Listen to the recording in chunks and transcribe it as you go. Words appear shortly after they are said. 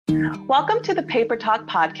Welcome to the Paper Talk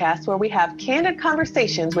podcast, where we have candid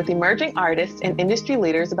conversations with emerging artists and industry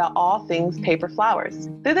leaders about all things paper flowers.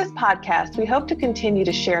 Through this podcast, we hope to continue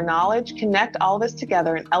to share knowledge, connect all of us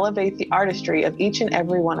together, and elevate the artistry of each and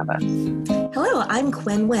every one of us. Hello, I'm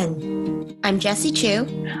Quen Wen. I'm Jessie Chu.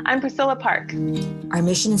 I'm Priscilla Park. Our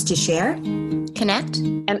mission is to share, connect,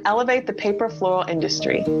 and elevate the paper floral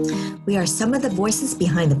industry. We are some of the voices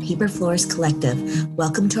behind the Paper Florist Collective.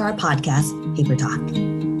 Welcome to our podcast, Paper Talk.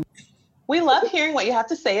 We love hearing what you have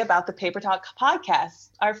to say about the Paper Talk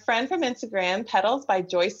podcast. Our friend from Instagram, Petals by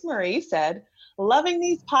Joyce Marie, said, "Loving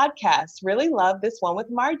these podcasts. Really love this one with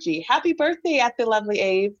Margie. Happy birthday at the lovely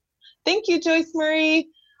Ave." Thank you, Joyce Marie.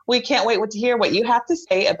 We can't wait to hear what you have to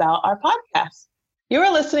say about our podcast. You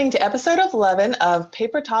are listening to episode 11 of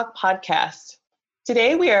Paper Talk Podcast.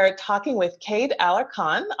 Today we are talking with Kade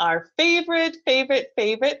Alarcon, our favorite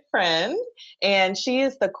friend, and she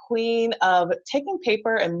is the queen of taking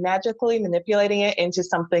paper and magically manipulating it into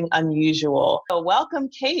something unusual. So welcome,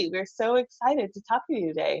 Kade. We're so excited to talk to you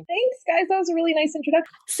today. Thanks, guys. That was a really nice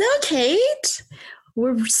introduction. So, Kade,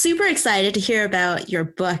 we're super excited to hear about your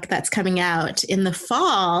book that's coming out in the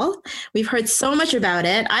fall. We've heard so much about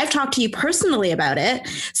it. I've talked to you personally about it.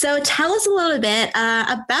 So tell us a little bit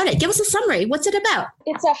about it. Give us a summary. What's it about?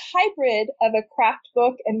 It's a hybrid of a craft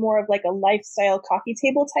book and more of like a lifestyle coffee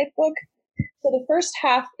table type book. So the first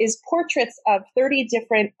half is portraits of 30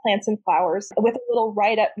 different plants and flowers with a little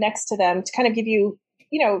write-up next to them to kind of give you,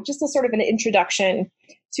 just a sort of an introduction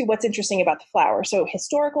to what's interesting about the flower. So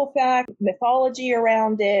historical fact, mythology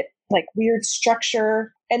around it, like weird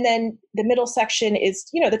structure. And then the middle section is,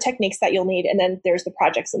 the techniques that you'll need. And then there's the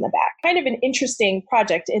projects in the back. Kind of an interesting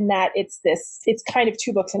project in that it's kind of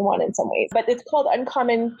two books in one in some ways. But it's called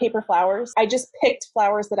Uncommon Paper Flowers. I just picked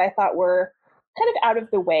flowers that I thought were kind of out of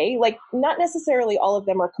the way. Like not necessarily all of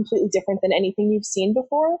them are completely different than anything you've seen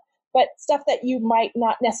before, but stuff that you might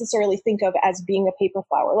not necessarily think of as being a paper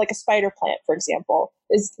flower, like a spider plant, for example,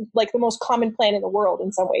 is like the most common plant in the world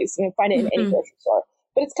in some ways. You can find it in any grocery store.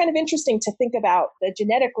 But it's kind of interesting to think about the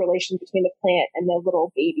genetic relation between the plant and the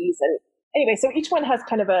little babies. And anyway, so each one has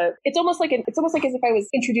kind of it's almost like as if I was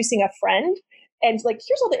introducing a friend. And like,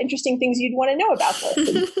 here's all the interesting things you'd want to know about this.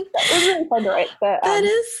 And it was really fun to write. That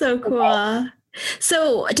is so cool.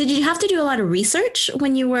 So did you have to do a lot of research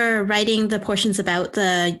when you were writing the portions about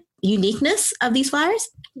the uniqueness of these flowers?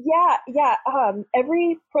 Yeah.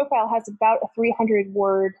 Every profile has about a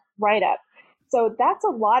 300-word write-up. So that's a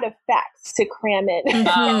lot of facts to cram in.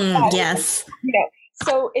 Yes.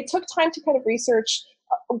 So it took time to kind of research.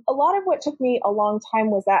 A lot of what took me a long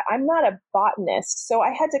time was that I'm not a botanist. So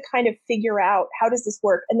I had to kind of figure out how does this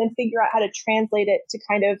work and then figure out how to translate it to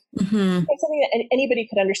kind of something that anybody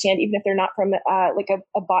could understand, even if they're not from like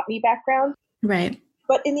a botany background. Right.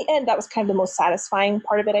 But in the end, that was kind of the most satisfying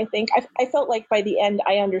part of it, I think. I felt like by the end,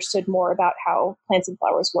 I understood more about how plants and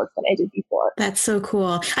flowers work than I did before. That's so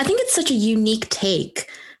cool. I think it's such a unique take.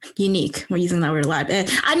 Unique, we're using that word a lot.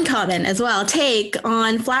 Uncommon as well, take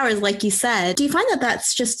on flowers, like you said. Do you find that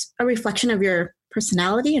that's just a reflection of your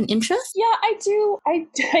personality and interest? Yeah, I do.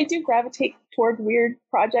 I do gravitate toward weird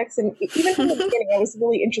projects. And even from the beginning, I was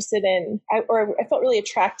really interested I felt really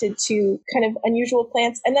attracted to kind of unusual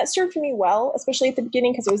plants. And that served me well, especially at the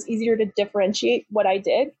beginning, because it was easier to differentiate what I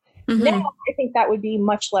did. Now, I think that would be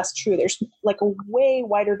much less true. There's like a way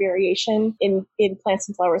wider variation in plants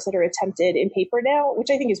and flowers that are attempted in paper now, which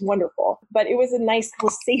I think is wonderful. But it was a nice,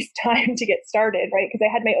 safe time to get started, right? Because I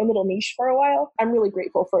had my own little niche for a while. I'm really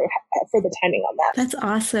grateful for the timing on that. That's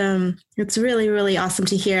awesome. It's really, really awesome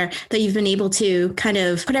to hear that you've been able to kind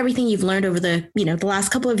of put everything you've learned over the last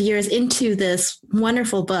couple of years into this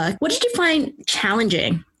wonderful book. What did you find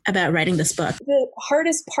challenging about writing this book? The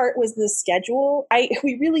hardest part was the schedule.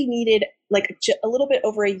 We really needed like a little bit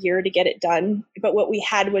over a year to get it done, but what we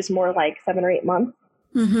had was more like 7 or 8 months.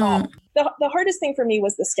 The hardest thing for me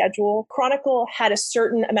was the schedule. Chronicle had a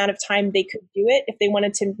certain amount of time they could do it if they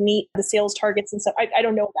wanted to meet the sales targets and stuff. I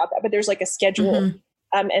don't know about that, but there's like a schedule.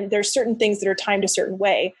 And there's certain things that are timed a certain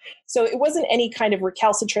way. So it wasn't any kind of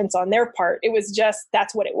recalcitrance on their part. It was just,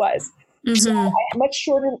 that's what it was. So a much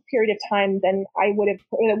shorter period of time than would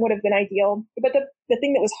have been ideal. But the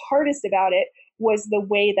thing that was hardest about it was the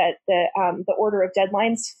way that the order of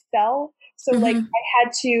deadlines fell. So like I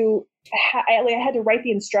had to write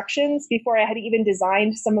the instructions before I had even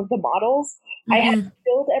designed some of the models. I had to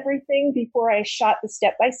build everything before I shot the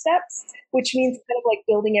step-by-steps, which means kind of like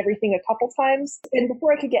building everything a couple times. And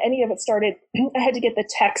before I could get any of it started, I had to get the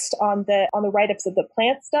text on the write-ups of the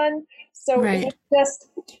plants done. So it was just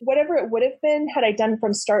whatever it would have been had I done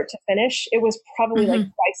from start to finish, it was probably like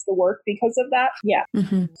twice the work because of that. Yeah.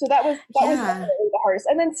 So that was definitely the hardest.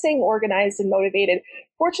 And then staying organized and motivated.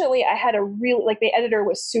 Fortunately, I had a real, like the editor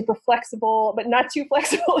was super flexible, but not too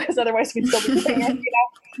flexible because otherwise we'd still be doing it,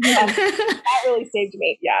 that really saved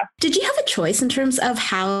me. Yeah. Did you have a choice in terms of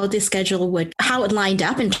how the schedule how it lined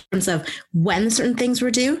up in terms of when certain things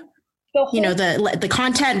were due? The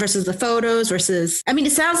content versus the photos versus, I mean,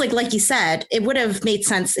 it sounds like you said, it would have made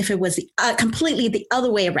sense if it was completely the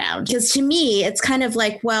other way around. Because to me, it's kind of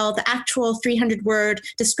like, well, the actual 300-word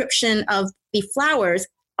description of the flowers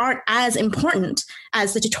aren't as important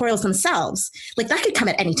as the tutorials themselves. Like that could come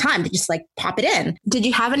at any time to just like pop it in. Did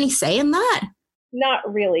you have any say in that? Not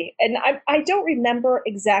really. And I don't remember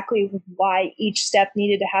exactly why each step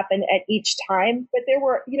needed to happen at each time, but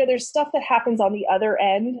there's stuff that happens on the other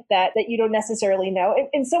end that you don't necessarily know.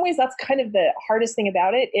 In some ways, that's kind of the hardest thing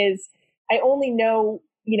about it is I only know,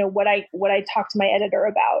 what I talk to my editor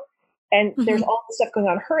about. And there's all the stuff going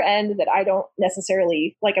on her end that I don't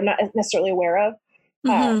necessarily, I'm not necessarily aware of.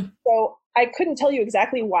 So I couldn't tell you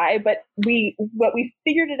exactly why, but we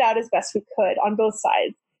figured it out as best we could on both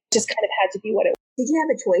sides. Just kind of had to be what it was. Did you have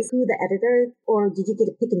a choice who the editor, or did you get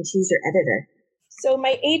to pick and choose your editor? So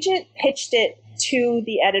my agent pitched it to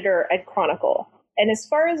the editor at Chronicle. And as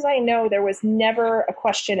far as I know, there was never a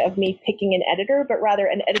question of me picking an editor, but rather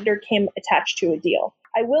an editor came attached to a deal.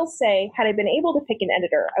 I will say, had I been able to pick an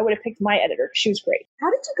editor, I would have picked my editor because she was great.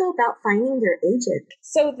 How did you go about finding your agent?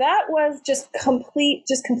 So that was just complete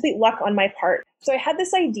luck on my part. So I had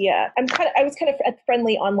this idea. I was kind of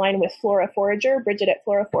friendly online with Flora Forager, Bridget at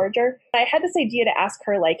Flora Forager. I had this idea to ask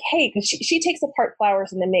her, like, hey, because she takes apart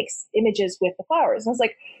flowers and then makes images with the flowers. And I was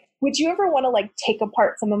like, would you ever want to take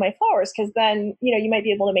apart some of my flowers? Because then, you might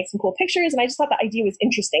be able to make some cool pictures. And I just thought the idea was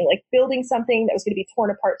interesting, like building something that was going to be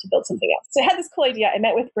torn apart to build something else. So I had this cool idea. I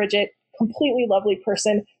met with Bridget, completely lovely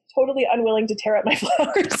person, totally unwilling to tear up my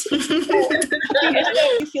flowers.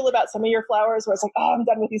 You feel about some of your flowers where it's like, oh, I'm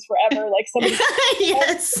done with these forever. Like somebody.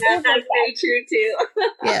 Yes, that's very true too.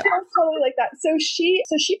 Yeah, totally like that. So she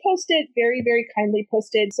posted very, very kindly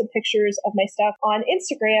posted some pictures of my stuff on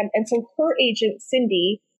Instagram. And so her agent,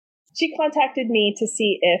 Cindy, she contacted me to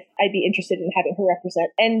see if I'd be interested in having her represent.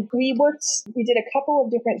 And we did a couple of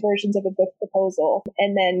different versions of a book proposal.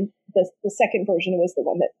 And then the second version was the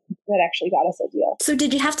one that actually got us a deal. So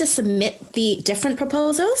did you have to submit the different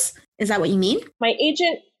proposals? Is that what you mean? My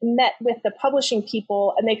agent met with the publishing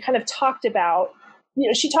people and they kind of talked about,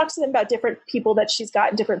 she talks to them about different people that she's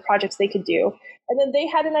got in different projects they could do. And then they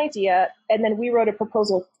had an idea and then we wrote a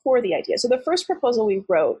proposal for the idea. So the first proposal we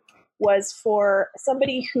wrote was for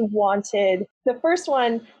somebody who wanted a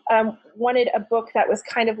book that was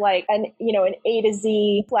kind of like an A to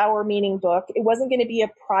Z flower meaning book. It wasn't going to be a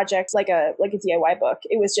project like a DIY book.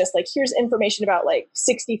 It was just like, here's information about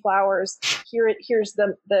 60 flowers. Here's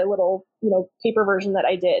the little, paper version that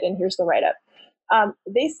I did. And here's the write-up.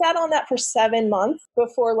 They sat on that for 7 months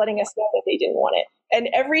before letting us know that they didn't want it. And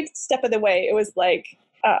every step of the way, it was like,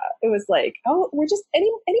 oh, we're just any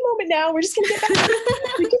moment now, we're just going to get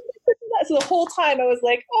back. So the whole time I was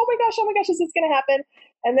like, oh my gosh, is this going to happen?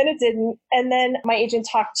 And then it didn't. And then my agent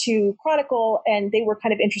talked to Chronicle and they were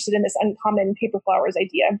kind of interested in this uncommon paper flowers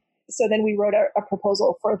idea. So then we wrote a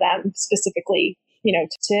proposal for them specifically,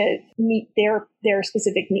 to meet their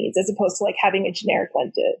specific needs as opposed to having a generic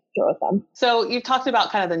one to throw at them. So you've talked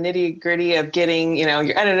about kind of the nitty gritty of getting, your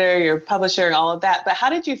editor, your publisher, and all of that. But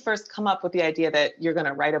how did you first come up with the idea that you're going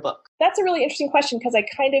to write a book? That's a really interesting question because I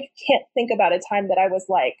kind of can't think about a time that I was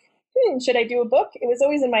like, should I do a book? It was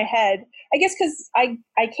always in my head, I guess, because I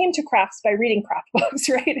came to crafts by reading craft books,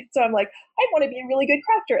 right? So I'm like, I want to be a really good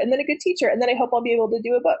crafter and then a good teacher. And then I hope I'll be able to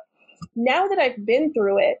do a book. Now that I've been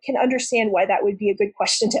through it, can understand why that would be a good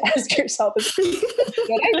question to ask yourself. Did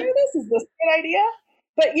I do this? Is this a good idea?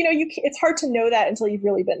 But, it's hard to know that until you've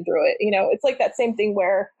really been through it. It's like that same thing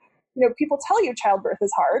where, people tell you childbirth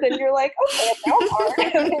is hard and you're like, okay, it sounds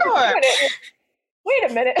hard. Sure. Wait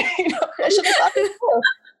a minute. I should have thought this before.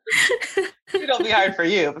 It'll be hard for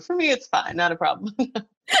you, but for me, it's fine. Not a problem.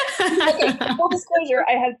 Okay, full disclosure,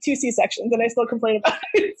 I had 2 C-sections and I still complain about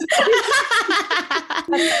it.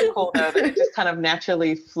 That's so cool, though, that it just kind of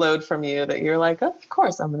naturally flowed from you that you're like, oh, of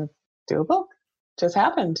course, I'm going to do a book. Just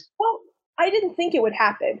happened. Well, I didn't think it would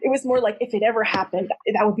happen. It was more like, if it ever happened,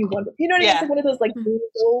 that would be wonderful. You know what I mean? It's like one of those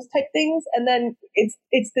goals type things. And then it's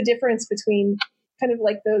the difference between kind of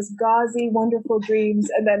like those gauzy, wonderful dreams,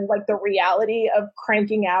 and then like the reality of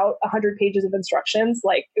cranking out 100 pages of instructions.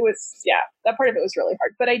 Like it was, that part of it was really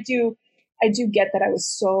hard. But I do get that I was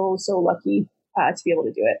so lucky to be able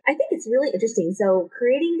to do it. I think it's really interesting. So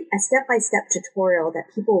creating a step-by-step tutorial that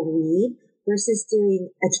people read versus doing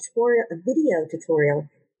a video tutorial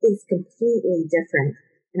is completely different.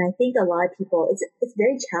 And I think a lot of people, it's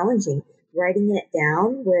very challenging writing it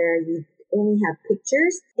down where you only have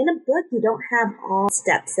pictures. In a book, you don't have all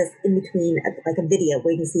steps that's in between, like a video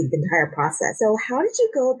where you can see the entire process. So how did you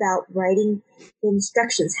go about writing the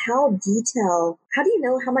instructions? How do you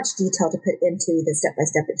know how much detail to put into the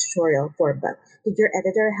step-by-step tutorial for a book? Did your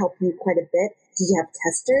editor help you quite a bit? Did you have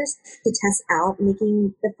testers to test out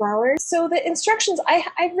making the flowers? So the instructions,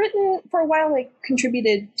 I've written for a while, like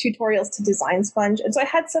contributed tutorials to Design Sponge. And so I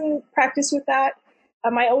had some practice with that.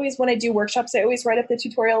 When I do workshops, I always write up the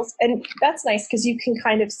tutorials, and that's nice because you can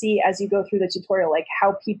kind of see as you go through the tutorial, like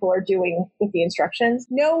how people are doing with the instructions.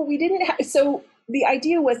 No, we didn't have, so the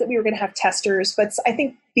idea was that we were going to have testers, but I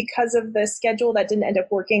think because of the schedule that didn't end up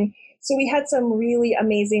working. So we had some really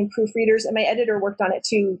amazing proofreaders, and my editor worked on it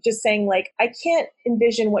too, just saying like, I can't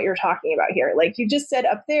envision what you're talking about here. Like you just said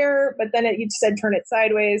up there, but then you said turn it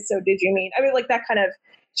sideways. So did you mean, like that kind of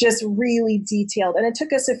just really detailed. And it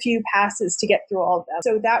took us a few passes to get through all of them.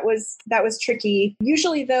 So that was tricky.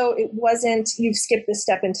 Usually though, it wasn't, you've skipped this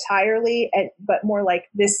step entirely, but more like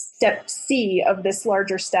this step C of this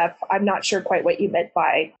larger step. I'm not sure quite what you meant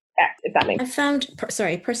by X, if that makes sense. I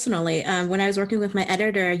found, personally, when I was working with my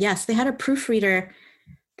editor, yes, they had a proofreader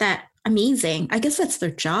that amazing. I guess that's their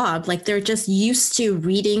job. Like they're just used to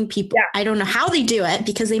reading people. Yeah. I don't know how they do it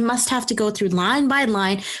because they must have to go through line by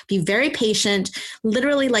line, be very patient,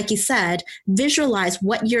 literally, like you said, visualize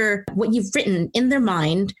what you've written in their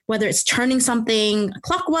mind, whether it's turning something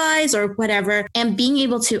clockwise or whatever, and being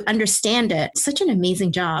able to understand it. Such an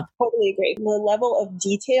amazing job. Totally agree. The level of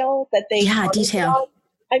detail that they detail.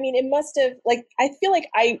 I mean, it must have, like, I feel like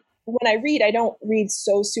when I read, I don't read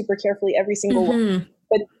so super carefully every single one.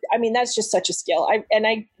 But I mean, that's just such a skill. I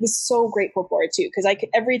was so grateful for it too, because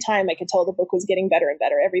every time I could tell the book was getting better and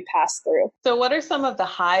better every pass through. So what are some of the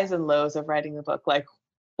highs and lows of writing the book? Like,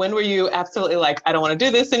 when were you absolutely like, I don't want to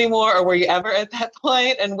do this anymore? Or were you ever at that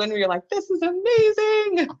point? And when were you like, this is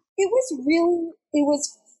amazing? It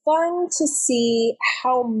was fun to see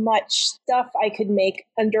how much stuff I could make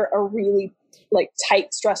under a really like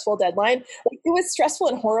tight, stressful deadline. Like, it was stressful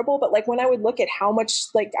and horrible, but like when I would look at how much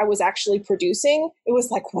like I was actually producing, it was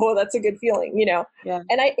like, whoa, that's a good feeling, you know? Yeah.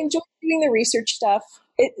 And I enjoyed doing the research stuff.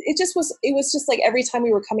 It was just like every time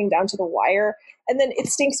we were coming down to the wire. And then it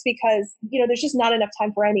stinks because, you know, there's just not enough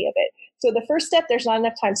time for any of it. So the first step, there's not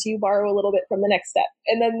enough time. So you borrow a little bit from the next step.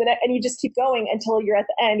 And then and you just keep going until you're at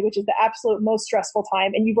the end, which is the absolute most stressful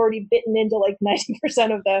time. And you've already bitten into like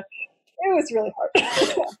 90% of the. It was really hard.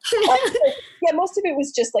 Yeah, most of it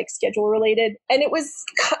was just like schedule related. And it was,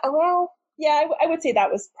 well, yeah, I would say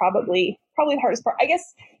that was probably the hardest part. I guess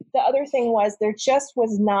the other thing was there just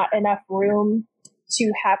was not enough room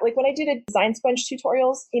to have, like when I did a Design Sponge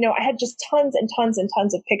tutorials, you know, I had just tons and tons and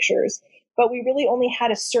tons of pictures, but we really only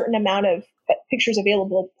had a certain amount of pictures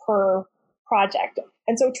available per project.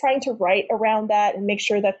 And so trying to write around that and make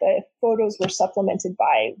sure that the photos were supplemented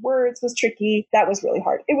by words was tricky. That was really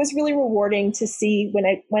hard. It was really rewarding to see when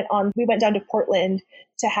we went down to Portland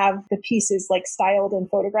to have the pieces like styled and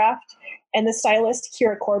photographed. And the stylist,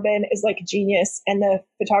 Kira Corbin, is like a genius. And the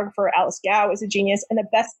photographer, Alice Gow, is a genius. And the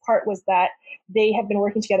best part was that they have been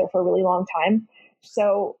working together for a really long time.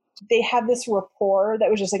 So they have this rapport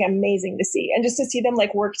that was just like amazing to see. And just to see them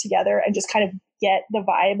like work together and just kind of get the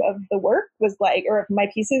vibe of the work was like, or my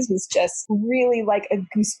pieces was just really like a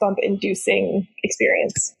goosebump inducing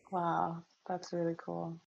experience. Wow. That's really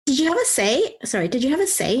cool. Did you have a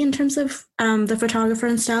say in terms of the photographer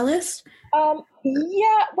and stylist?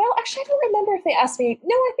 Yeah, well, actually, I don't remember if they asked me.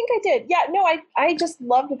 No, I think I did. Yeah, no, I just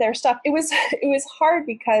loved their stuff. It was hard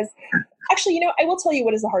because actually, you know, I will tell you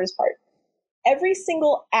what is the hardest part. Every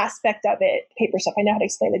single aspect of it, paper stuff, I know how to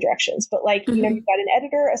explain the directions, but like, you know, you've got an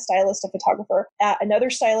editor, a stylist, a photographer,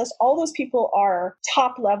 another stylist, all those people are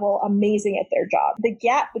top level, amazing at their job. The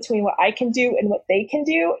gap between what I can do and what they can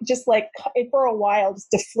do, just like for a while,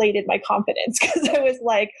 just deflated my confidence because I was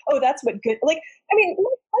like, oh, that's what good, like, I mean,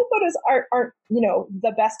 my photos aren't, you know,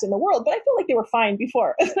 the best in the world, but I feel like they were fine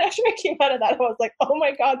before. And after I came out of that, I was like, oh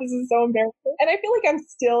my God, this is so embarrassing. And I feel like I'm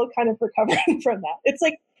still kind of recovering from that. It's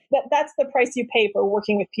like, that's the price you pay for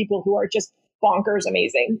working with people who are just bonkers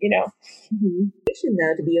amazing, you know? Mm-hmm.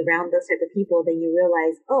 Though, to be around those type of people, then you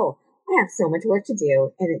realize, oh, I have so much work to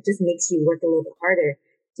do. And it just makes you work a little bit harder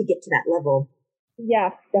to get to that level. Yeah,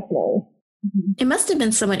 definitely. It must have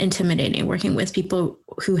been somewhat intimidating working with people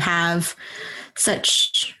who have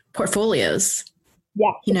such portfolios.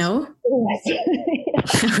 Yeah. You know?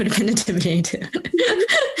 I would have been intimidating too.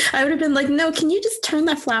 I would have been like, no, can you just turn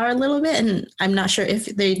that flower a little bit? And I'm not sure if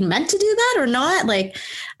they meant to do that or not. Like,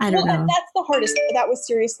 I don't know. And that's the hardest. That was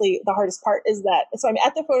seriously the hardest part is that. So I'm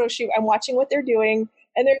at the photo shoot. I'm watching what they're doing.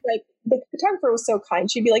 And they're like, the photographer was so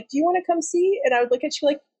kind. She'd be like, do you want to come see? And I would look at you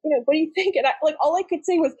like, what do you think? And I, like, all I could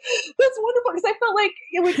say was, that's wonderful. Because I felt like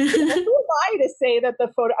it was, who am I to say that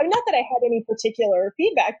the photo, I mean, not that I had any particular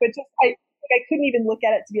feedback, but just, I couldn't even look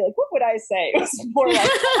at it to be like, what would I say? It was more like,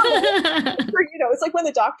 it's like when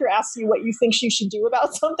the doctor asks you what you think you should do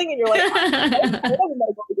about something and you're like, I don't have a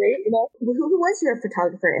medical degree, Who was your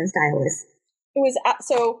photographer and stylist? It was,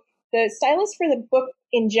 so the stylist for the book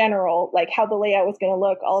in general, like how the layout was going to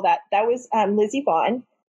look, all of that was Lizzie Vaughn.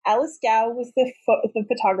 Alice Gow was the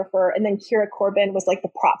photographer, and then Kira Corbin was like the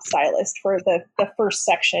prop stylist for the first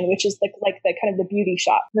section, which is like the kind of the beauty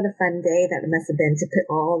shot. What a fun day that must have been to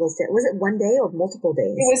put all those. Was it one day or multiple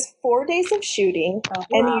days? It was 4 days of shooting,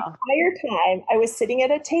 and the entire time I was sitting at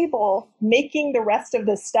a table making the rest of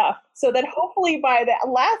the stuff, so that hopefully by the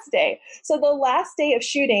last day. So the last day of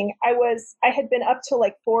shooting, I had been up till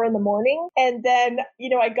like 4 a.m, and then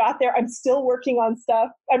I got there. I'm still working on stuff.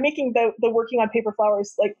 I'm making the working on paper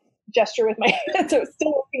flowers like gesture with my hand. So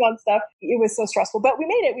still working on stuff. It was so stressful, but we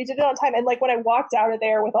made it. We did it on time. And like when I walked out of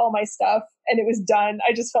there with all my stuff and it was done,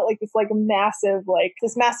 I just felt like this massive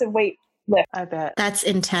weight lift. I bet. That's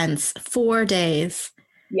intense. 4 days.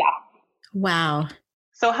 Yeah. Wow.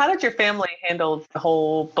 So how did your family handle the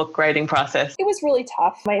whole book writing process? It was really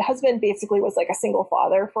tough. My husband basically was like a single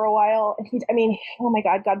father for a while. And oh my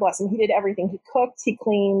God, God bless him. He did everything. He cooked, he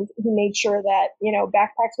cleaned, he made sure that,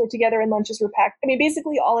 backpacks were together and lunches were packed. I mean,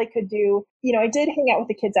 basically all I could do, I did hang out with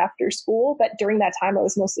the kids after school, but during that time I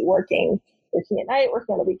was mostly working at night,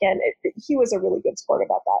 working on the weekend. He was a really good sport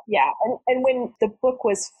about that. Yeah. And when the book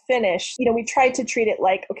was finished, we tried to treat it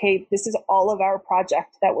like, okay, this is all of our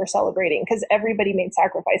project that we're celebrating, because everybody made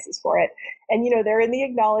sacrifices for it. And, they're in the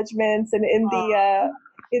acknowledgments and in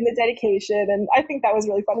the dedication. And I think that was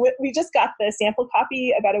really fun. We just got the sample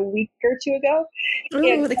copy about a week or two ago.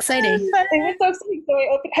 Ooh, exciting. It was so exciting. So I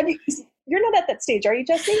opened, you're not at that stage, are you,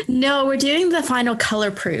 Jessie? No, we're doing the final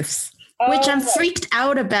color proofs. Which I'm freaked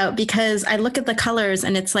out about, because I look at the colors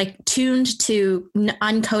and it's like tuned to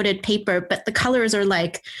uncoated paper, but the colors are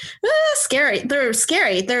like scary. They're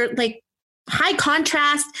scary. They're like high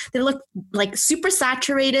contrast. They look like super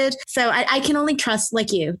saturated. So I can only trust my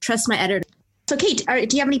editor. So Kate,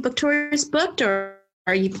 do you have any book tours booked, or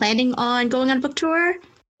are you planning on going on a book tour?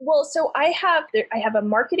 Well, so I have a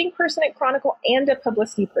marketing person at Chronicle and a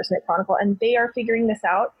publicity person at Chronicle, and they are figuring this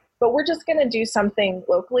out. But we're just going to do something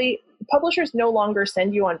locally. Publishers no longer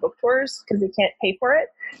send you on book tours because they can't pay for it.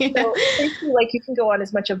 So basically, you can go on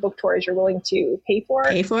as much of book tour as you're willing to pay for.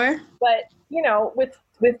 But,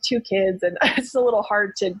 with 2 kids, and it's a little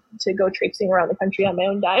hard to go traipsing around the country on my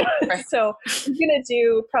own dime. Right. So I'm going to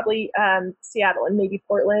do probably Seattle and maybe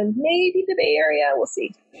Portland, maybe the Bay Area. We'll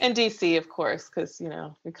see. And DC, of course, because,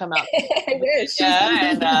 we come out. I wish.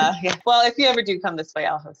 Yeah, and yeah. Well, if you ever do come this way,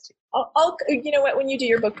 I'll host you. I'll you know what? When you do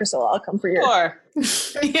your book, Priscilla, I'll come for yours.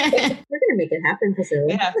 Sure. We're going to make it happen, Priscilla.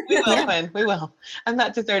 Yeah, we will, Quinn. We will. I'm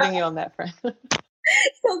not deserting you on that front.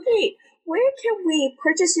 So, Kate, where can we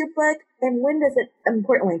purchase your book, and when does it,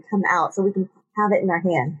 importantly, come out so we can have it in our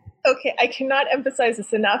hand? Okay, I cannot emphasize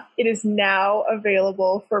this enough. It is now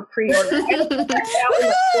available for pre-order.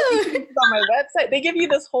 It's on my website. They give you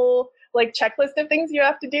this whole checklist of things you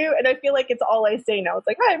have to do, and I feel like it's all I say now. It's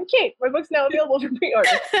like, hi, I'm Kate. My book's now available for pre-order.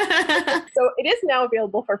 So it is now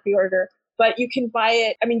available for pre-order, but you can buy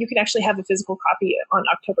it. I mean, you can actually have a physical copy on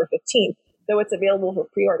October 15th. So it's available for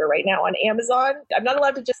pre-order right now on Amazon. I'm not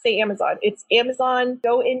allowed to just say Amazon. It's Amazon,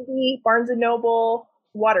 GoIndie, Barnes & Noble,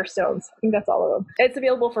 Waterstones. I think that's all of them. It's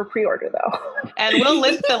available for pre-order though. And we'll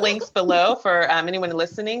list the links below for anyone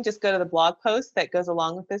listening. Just go to the blog post that goes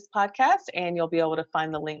along with this podcast, and you'll be able to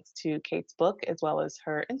find the links to Kate's book as well as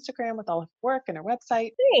her Instagram with all of her work and her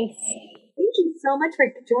website. Thanks. Thank you so much for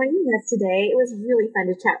joining us today. It was really fun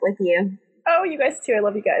to chat with you. Oh, you guys too. I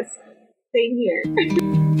love you guys. Same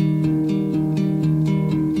here.